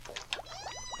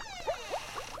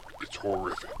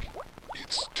horrific.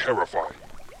 It's terrifying.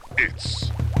 It's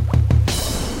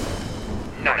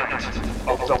Night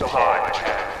of the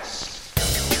Podcast.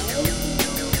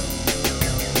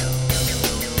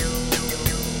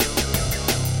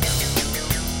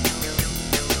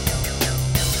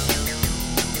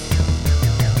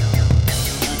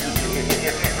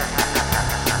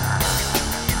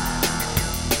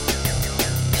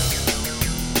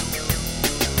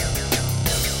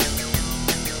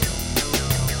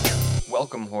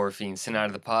 Welcome, horror fiends, to Night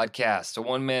of the Podcast, a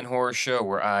one-man horror show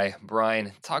where I,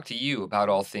 Brian, talk to you about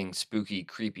all things spooky,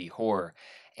 creepy, horror,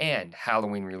 and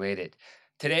Halloween-related.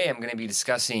 Today, I'm going to be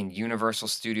discussing Universal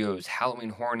Studios' Halloween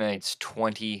Horror Nights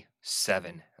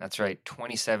 27. That's right,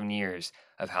 27 years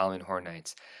of Halloween Horror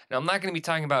Nights. Now, I'm not going to be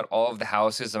talking about all of the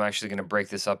houses. I'm actually going to break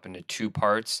this up into two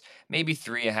parts, maybe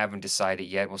three. I haven't decided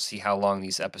yet. We'll see how long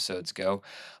these episodes go.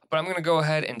 But I'm going to go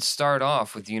ahead and start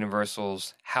off with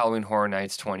Universal's Halloween Horror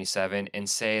Nights 27 and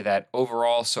say that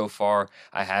overall, so far,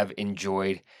 I have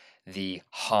enjoyed the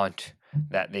haunt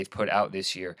that they've put out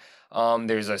this year.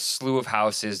 There's a slew of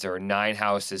houses. There are 9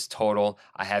 houses total.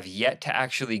 I have yet to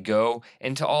actually go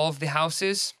into all of the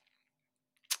houses.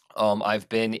 I've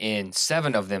been in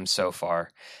 7 of them so far,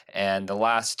 and the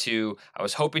last 2, I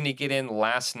was hoping to get in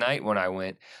last night when I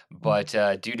went, but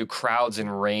due to crowds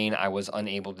and rain, I was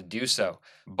unable to do so.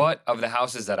 But of the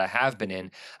houses that I have been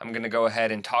in, I'm going to go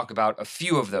ahead and talk about a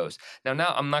few of those. Now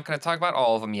I'm not going to talk about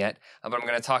all of them yet, but I'm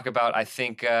going to talk about, I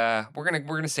think, we're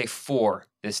going to say 4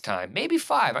 this time, maybe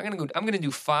 5. I'm going to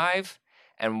do 5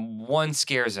 and 1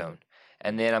 scare zone.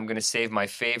 And then I'm going to save my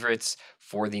favorites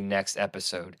for the next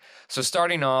episode. So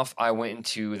starting off, I went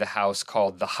into the house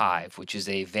called The Hive, which is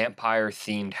a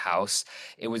vampire-themed house.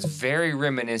 It was very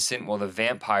reminiscent, well, the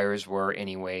vampires were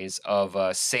anyways, of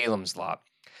Salem's Lot.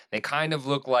 They kind of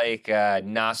look like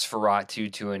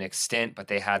Nosferatu to an extent, but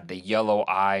they had the yellow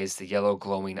eyes, the yellow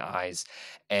glowing eyes,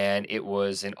 and it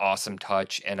was an awesome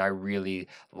touch, and I really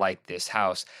liked this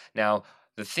house. Now,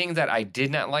 the thing that I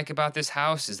did not like about this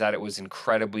house is that it was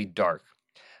incredibly dark.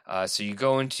 So you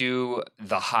go into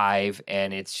the Hive,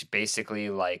 and it's basically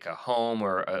like a home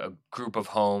or a group of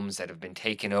homes that have been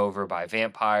taken over by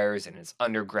vampires, and it's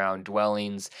underground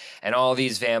dwellings, and all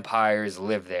these vampires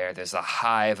live there. There's a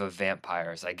hive of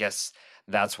vampires. I guess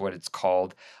that's what it's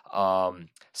called.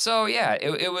 So yeah,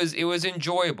 it was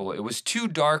enjoyable. It was too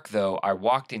dark though. I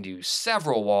walked into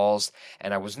several walls,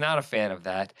 and I was not a fan of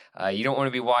that. You don't want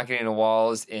to be walking into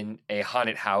walls in a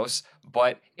haunted house,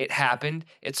 but it happened.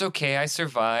 It's okay. I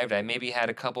survived. I maybe had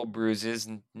a couple bruises,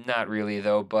 not really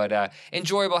though, but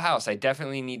enjoyable house. I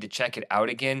definitely need to check it out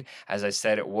again. As I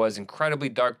said, it was incredibly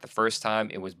dark the first time.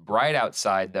 It was bright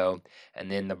outside though, and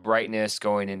then the brightness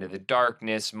going into the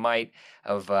darkness might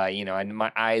have,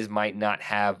 my eyes might not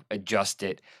have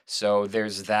adjusted. So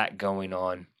there's that going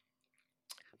on.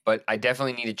 But I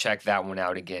definitely need to check that one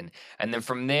out again. And then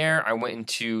from there, I went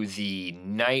into the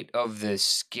Night of the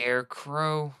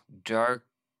Scarecrow, Dark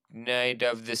Night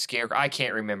of the Scarecrow. I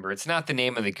can't remember. It's not the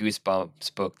name of the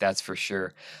Goosebumps book, that's for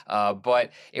sure. But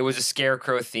it was a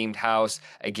Scarecrow-themed house.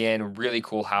 Again, really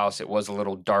cool house. It was a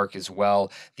little dark as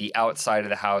well. The outside of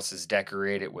the house is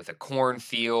decorated with a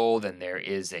cornfield, and there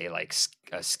is a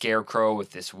scarecrow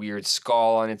with this weird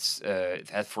skull on its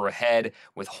for a head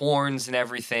with horns and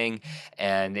everything.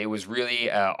 And it was really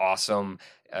awesome.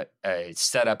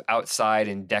 Setup outside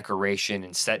and decoration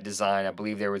and set design. I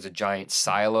believe there was a giant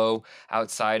silo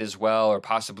outside as well, or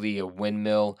possibly a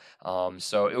windmill.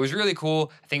 So it was really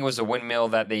cool. I think it was a windmill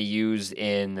that they used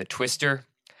in the Twister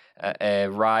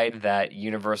ride that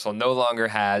Universal no longer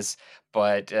has,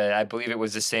 but I believe it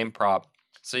was the same prop.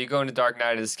 So you go into Dark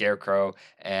Night of the Scarecrow,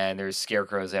 and there's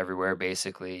scarecrows everywhere,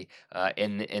 basically,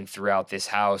 in throughout this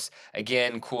house.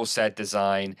 Again, cool set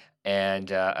design, and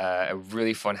a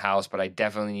really fun house, but I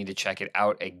definitely need to check it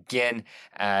out again,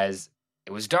 as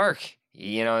it was dark.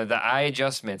 You know, the eye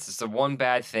adjustments, it's the one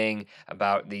bad thing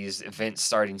about these events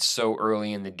starting so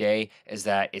early in the day, is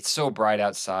that it's so bright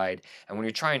outside, and when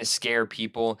you're trying to scare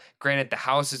people, granted the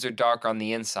houses are dark on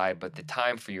the inside, but the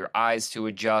time for your eyes to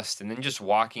adjust, and then just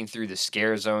walking through the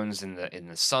scare zones in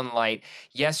the sunlight,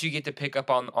 yes, you get to pick up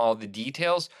on all the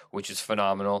details, which is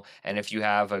phenomenal, and if you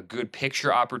have a good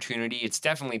picture opportunity, it's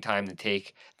definitely time to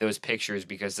take those pictures,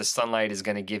 because the sunlight is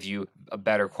going to give you a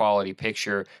better quality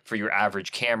picture for your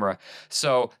average camera.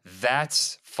 So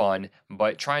that's fun,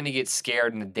 but trying to get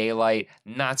scared in the daylight,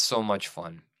 not so much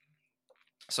fun.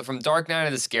 So from Dark Night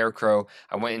of the Scarecrow,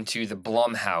 I went into the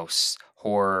Blumhouse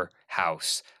horror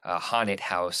house, haunted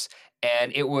house,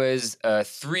 and it was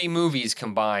 3 movies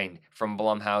combined from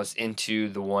Blumhouse into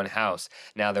the one house.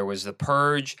 Now there was The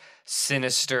Purge,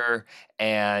 Sinister,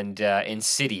 and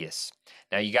Insidious.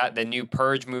 Now, you got the new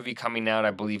Purge movie coming out,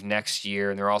 I believe, next year,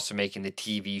 and they're also making the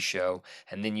TV show.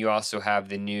 And then you also have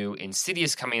the new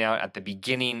Insidious coming out at the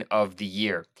beginning of the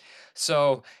year.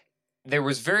 So there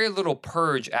was very little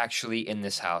Purge actually in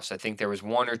this house. I think there was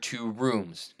 1 or 2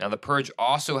 rooms. Now, the Purge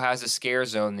also has a scare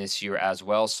zone this year as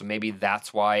well, so maybe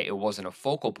that's why it wasn't a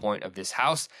focal point of this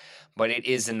house, but it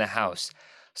is in the house.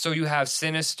 So you have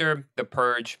Sinister, the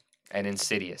Purge, and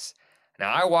Insidious.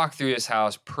 Now, I walked through this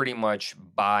house pretty much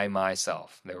by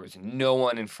myself. There was no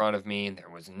one in front of me, and there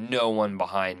was no one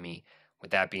behind me.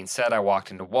 With that being said, I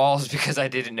walked into walls because I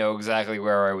didn't know exactly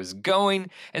where I was going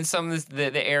in some of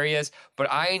the areas,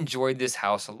 but I enjoyed this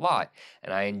house a lot.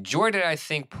 And I enjoyed it, I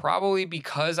think, probably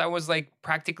because I was like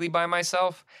practically by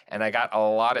myself, and I got a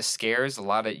lot of scares, a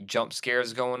lot of jump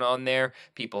scares going on there,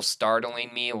 people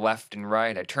startling me left and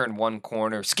right. I turned one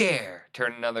corner, scare,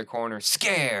 turn another corner,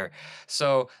 scare.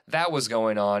 So that was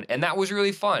going on, and that was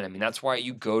really fun. I mean, that's why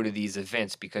you go to these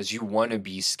events, because you want to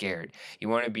be scared. You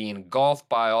want to be engulfed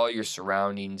by all your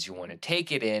surroundings, you want to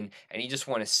take it in, and you just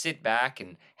want to sit back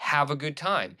and have a good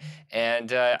time.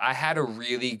 And I had a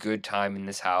really good time in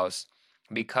this house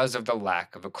because of the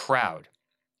lack of a crowd.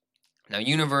 Now,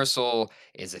 Universal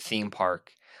is a theme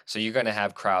park, so you're going to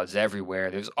have crowds everywhere.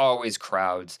 There's always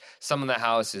crowds. Some of the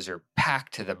houses are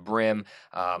packed to the brim.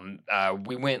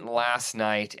 We went last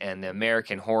night, and the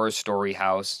American Horror Story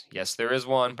house, yes, there is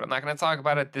one, but I'm not going to talk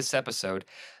about it this episode.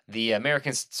 The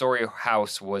American Story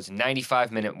house was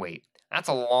 95-minute wait. That's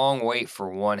a long wait for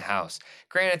one house.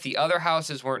 Granted, the other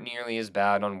houses weren't nearly as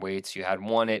bad on waits. You had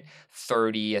one at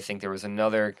 30. I think there was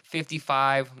another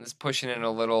 55. That's pushing it a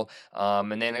little.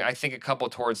 And then I think a couple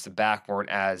towards the back weren't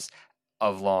as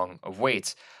long of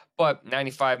waits. But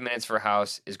 95 minutes for a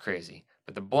house is crazy.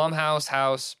 But the Blumhouse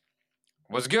house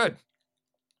was good.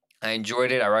 I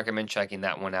enjoyed it. I recommend checking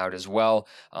that one out as well.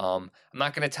 I'm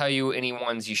not going to tell you any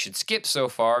ones you should skip so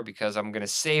far because I'm going to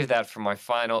save that for my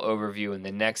final overview in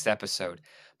the next episode.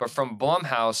 But from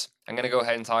Blumhouse, I'm going to go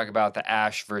ahead and talk about the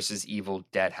Ash vs. Evil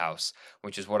Dead house,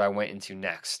 which is what I went into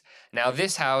next. Now,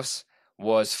 this house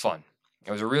was fun. It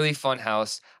was a really fun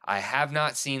house. I have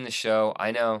not seen the show.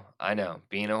 I know.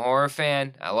 Being a horror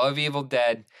fan, I love Evil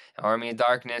Dead. Army of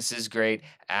Darkness is great.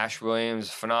 Ash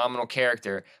Williams, phenomenal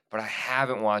character, but I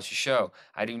haven't watched the show.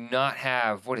 I do not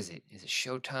have, what is it? Is it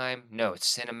Showtime? No,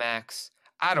 it's Cinemax.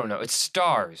 I don't know. It's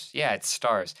Starz. Yeah, it's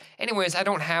Starz. Anyways, I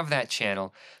don't have that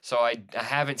channel, so I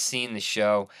haven't seen the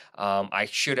show. I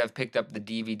should have picked up the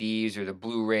DVDs or the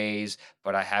Blu-rays,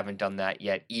 but I haven't done that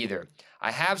yet either.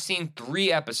 I have seen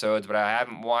 3 episodes, but I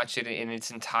haven't watched it in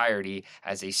its entirety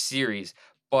as a series.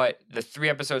 But the 3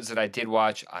 episodes that I did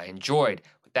watch, I enjoyed.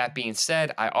 With that being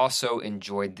said, I also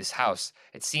enjoyed this house.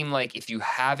 It seemed like if you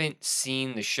haven't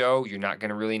seen the show, you're not going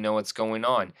to really know what's going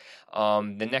on.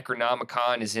 The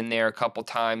Necronomicon is in there a couple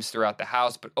times throughout the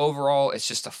house, but overall, it's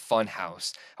just a fun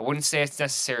house. I wouldn't say it's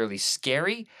necessarily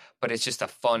scary, but it's just a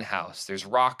fun house. There's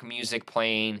rock music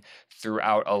playing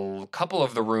throughout a couple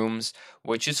of the rooms,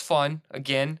 which is fun.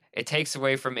 Again, it takes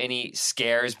away from any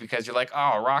scares because you're like,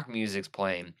 oh, rock music's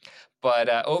playing. But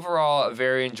overall, a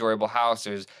very enjoyable house.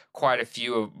 There's quite a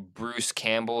few of Bruce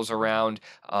Campbell's around,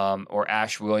 or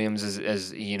Ash Williams,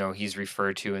 as you know, he's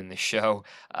referred to in the show.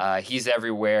 He's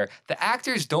everywhere. The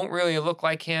actors don't really look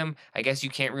like him. I guess you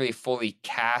can't really fully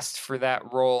cast for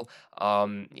that role.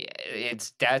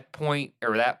 It's that point,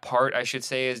 or that part, I should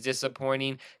say, is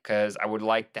disappointing because I would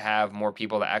like to have more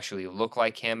people that actually look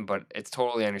like him, but it's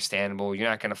totally understandable. You're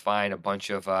not going to find a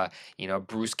bunch of,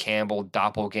 Bruce Campbell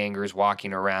doppelgangers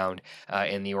walking around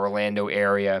in the Orlando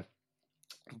area.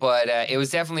 But it was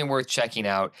definitely worth checking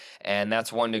out, and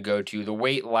that's one to go to. The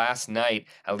wait last night,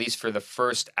 at least for the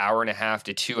first hour and a half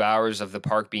to 2 hours of the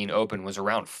park being open, was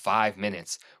around 5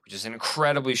 minutes, which is an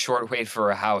incredibly short wait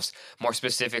for a house, more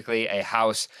specifically a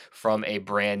house from a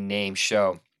brand name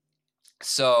show.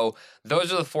 So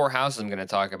those are the 4 houses I'm going to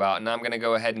talk about, and I'm going to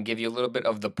go ahead and give you a little bit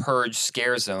of the Purge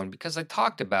scare zone because I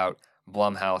talked about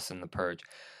Blumhouse and the Purge.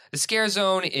 The scare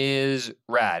zone is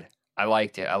rad. I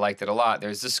liked it a lot.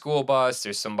 There's the school bus.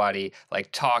 There's somebody like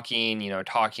talking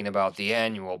about the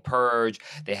annual Purge.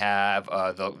 They have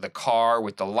the car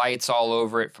with the lights all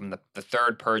over it from the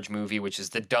 3rd Purge movie, which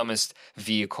is the dumbest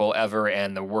vehicle ever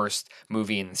and the worst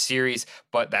movie in the series.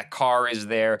 But that car is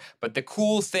there. But the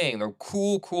cool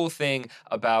thing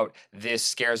about this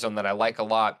scare zone that I like a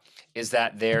lot is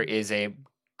that there is a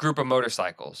group of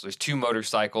motorcycles. There's 2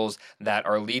 motorcycles that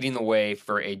are leading the way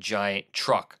for a giant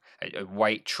truck. A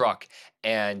white truck,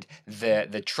 and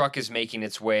the truck is making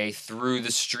its way through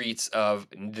the streets of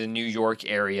the New York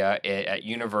area at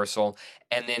Universal,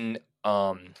 and then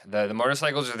The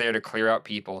motorcycles are there to clear out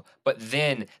people, but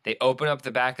then they open up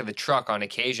the back of the truck on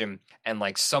occasion, and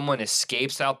like someone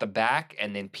escapes out the back,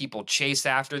 and then people chase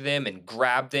after them and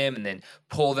grab them and then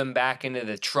pull them back into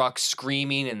the truck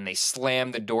screaming, and they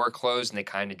slam the door closed and they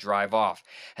kind of drive off.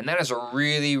 And that is a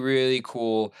really, really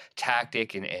cool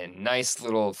tactic and nice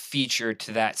little feature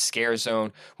to that scare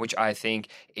zone, which I think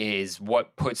is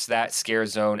what puts that scare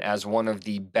zone as one of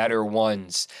the better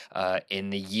ones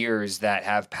in the years that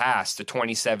have passed. The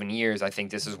 27 years, I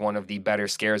think this is one of the better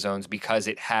scare zones because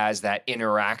it has that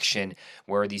interaction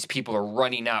where these people are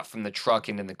running out from the truck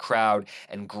into the crowd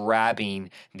and grabbing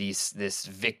this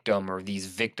victim or these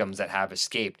victims that have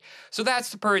escaped. So that's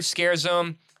the Purge Scare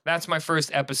Zone. That's my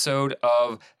first episode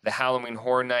of the Halloween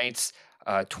Horror Nights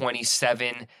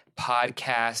 27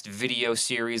 podcast video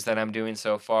series that I'm doing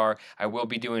so far. I will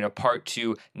be doing a part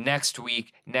 2 next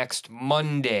week, next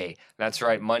Monday. That's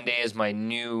right, Monday is my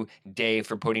new day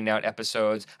for putting out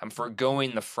episodes. I'm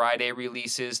forgoing the Friday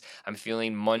releases. I'm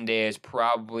feeling Monday is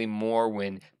probably more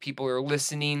when people are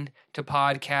listening to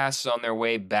podcasts on their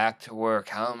way back to work.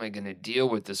 How am I going to deal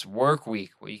with this work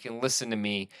week? Well, you can listen to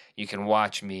me, you can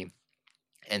watch me,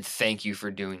 and thank you for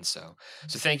doing so.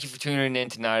 So thank you for tuning in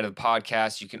to Night of the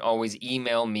Podcast. You can always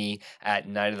email me at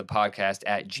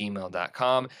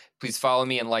nightofthepodcast@gmail.com. Please follow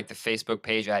me and like the Facebook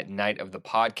page at Night of the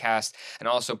Podcast. And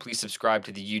also please subscribe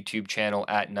to the YouTube channel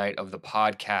at Night of the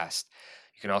Podcast.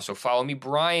 You can also follow me,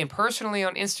 Brian, personally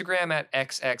on Instagram at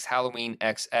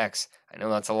XXHalloweenXX. I know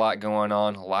that's a lot going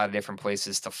on, a lot of different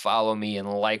places to follow me and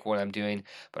like what I'm doing,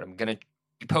 but I'm going to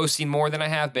be posting more than I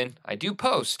have been. I do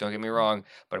post, don't get me wrong,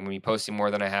 but I'm going to be posting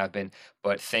more than I have been.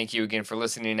 But thank you again for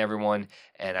listening, everyone,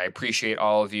 and I appreciate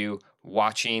all of you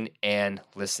watching and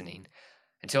listening.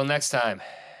 Until next time,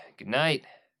 good night,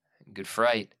 good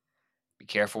fright. Be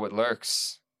careful what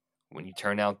lurks when you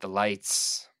turn out the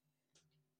lights.